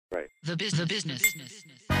The business.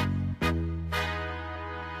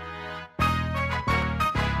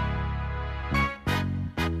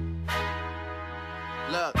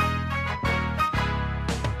 Look,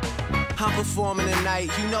 I'm performing tonight,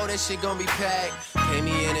 you know that shit gon' be packed. Pay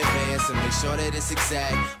me in advance and make sure that it's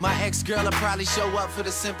exact. My ex-girl will probably show up for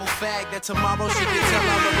the simple fact that tomorrow she can tell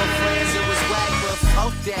all of her friends it was whack. But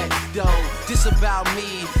fuck that, though, this about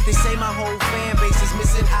me. They say my whole fan base is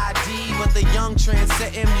missing ID, but the young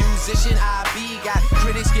trendsetting musician I be got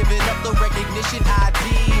critics giving up the recognition I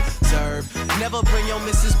deserve. Never bring your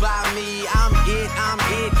missus by me. I'm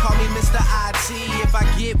it, call me Mr. IT. If I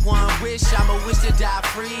get one wish, I'ma wish to die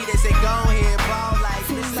free. They say go ahead, ball like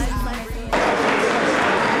this is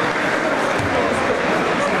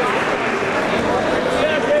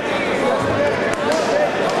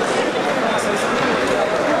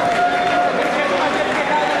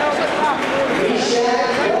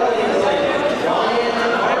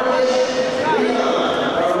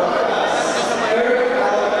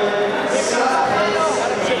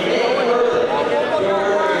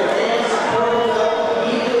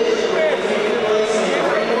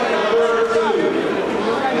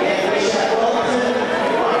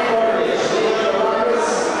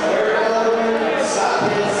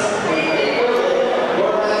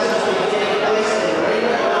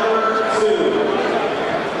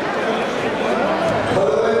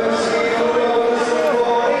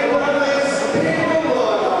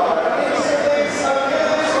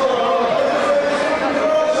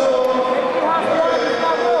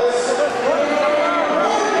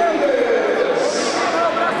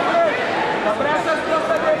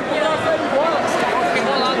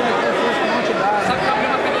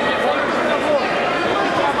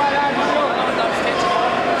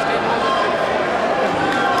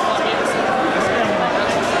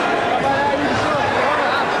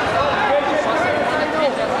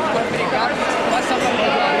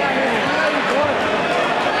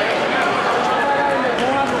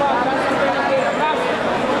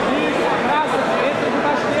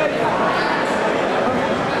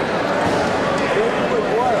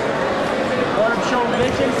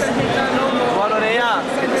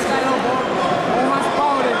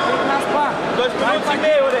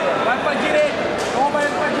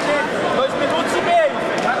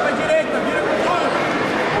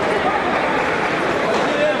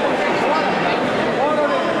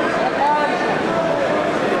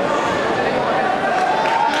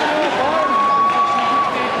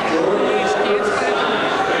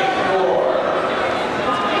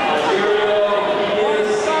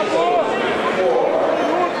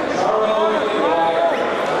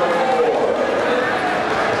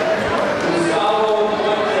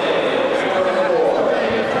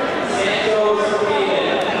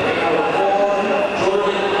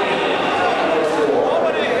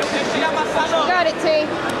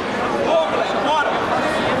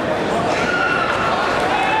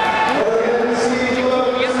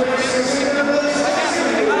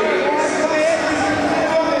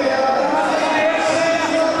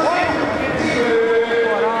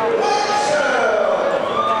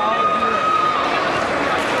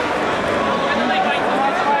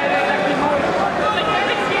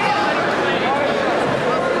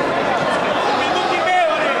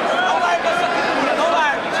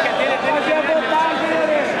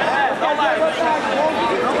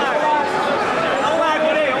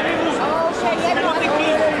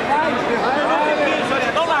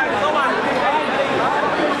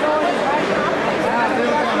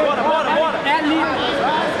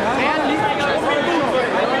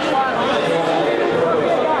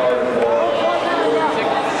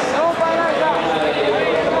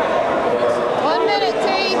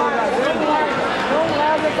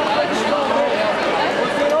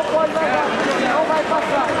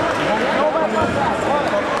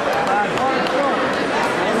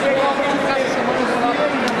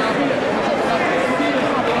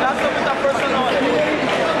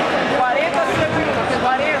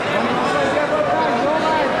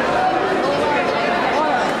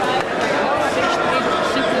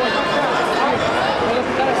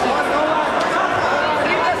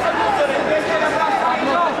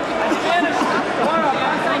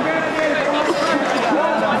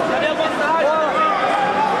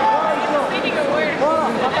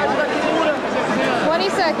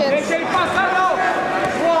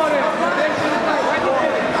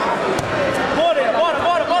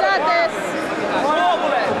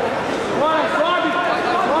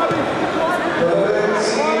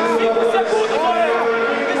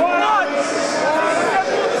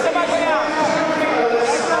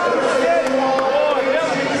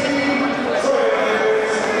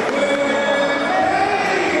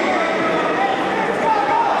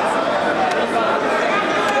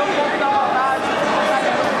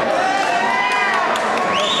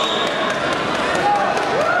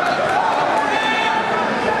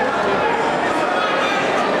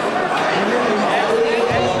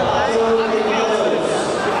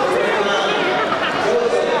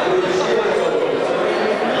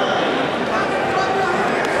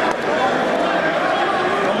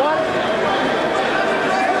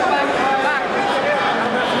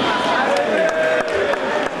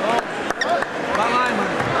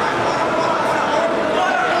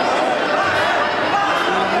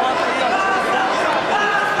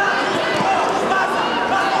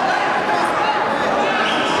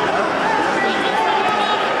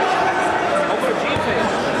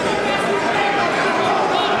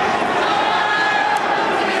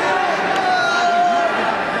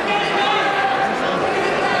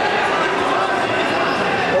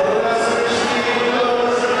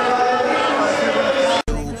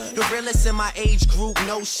Dallas in my age group,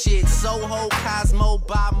 no shit. Soho, Cosmo,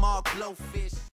 Bob, Mark, Blowfish.